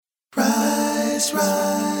rise,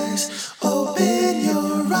 rise, open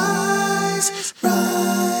your eyes,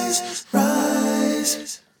 rise,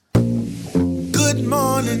 rise. Good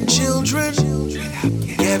morning, children.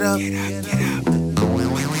 Get up, get up.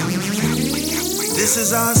 This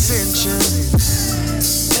is our Ascension.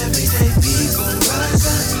 Everyday people rise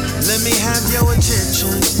up. Let me have your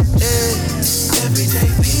attention. Everyday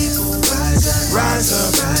people rise up. Rise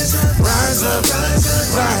up, rise up, rise up, rise up,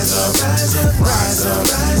 rise up, rise up, rise up,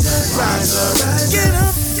 rise up, rise up, rise up. Get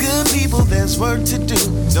up, good people, there's work to do.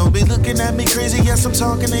 Don't be looking at me crazy, yes, I'm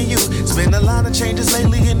talking to you. It's been a lot of changes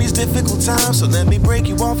lately in these difficult times, so let me break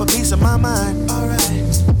you off a piece of my mind. Alright.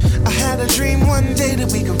 I had a dream one day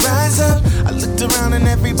that we could rise up. I looked around and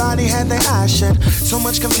everybody had their eyes shut. So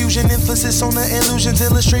much confusion, emphasis on the illusions,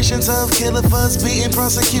 illustrations of killer fuzz beating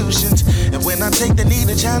prosecutions. And when I take the knee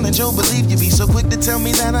to challenge your belief, you be so quick to tell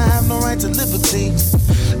me that I have no right to liberty.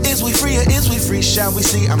 Is we free or is we free? Shall we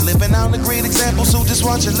see? I'm living out a great example, so just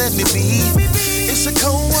watch and let me be. It's a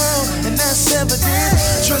cold world, and that's evident.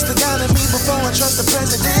 Trust the God in me before I trust the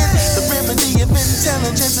president. The remedy of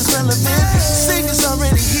intelligence is relevant. Savior's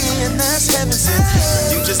already here, and that's heaven sent.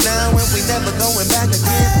 You just now, and we never going back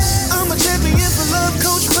again. I'm a champion for love,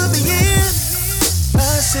 coach, put me in.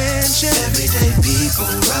 Ascension. Everyday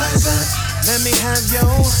people rise up. Let me have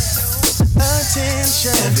your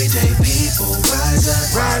attention. Everyday people rise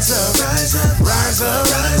up, rise up, rise up, rise up,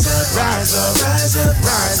 rise up, rise up, rise up,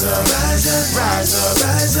 rise up, rise up, rise up,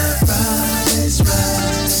 rise up, rise,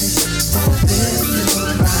 rise, open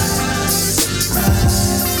your eyes,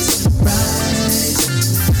 rise, rise.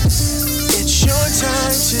 It's your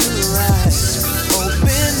time to rise.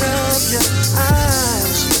 Open up your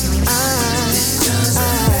eyes, eyes,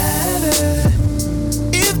 eyes.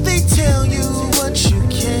 If they tell you what you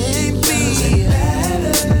can't be,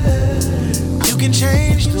 you can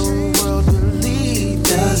change the world, believe.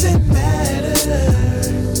 Doesn't matter.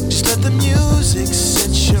 Just let the music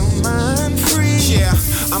set your mind free. Yeah,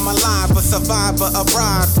 I'm alive, a survivor, a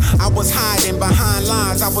bride. I was hiding behind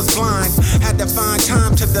lies, I was blind. Had to find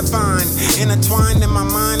time to divine. Intertwined in my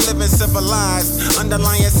mind, living civilized.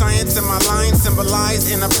 Underlying science in my lines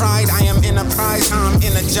symbolized. Inner pride, I am enterprise, how I'm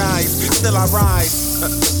energized. Still I rise.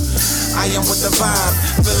 I am with the vibe,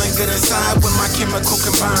 feeling good inside with my chemical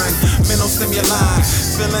combined. Mental stimuli,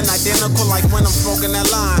 feeling identical like when I'm smoking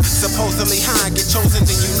that line. Supposedly high, get chosen,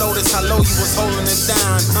 then you notice how low you was holding it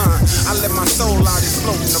down. I let my soul out, it's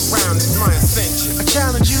floating around, it's my ascension. I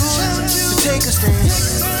challenge you to take a stand.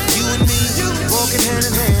 You and me, walking hand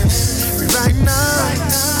in hand, rewriting our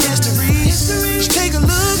history.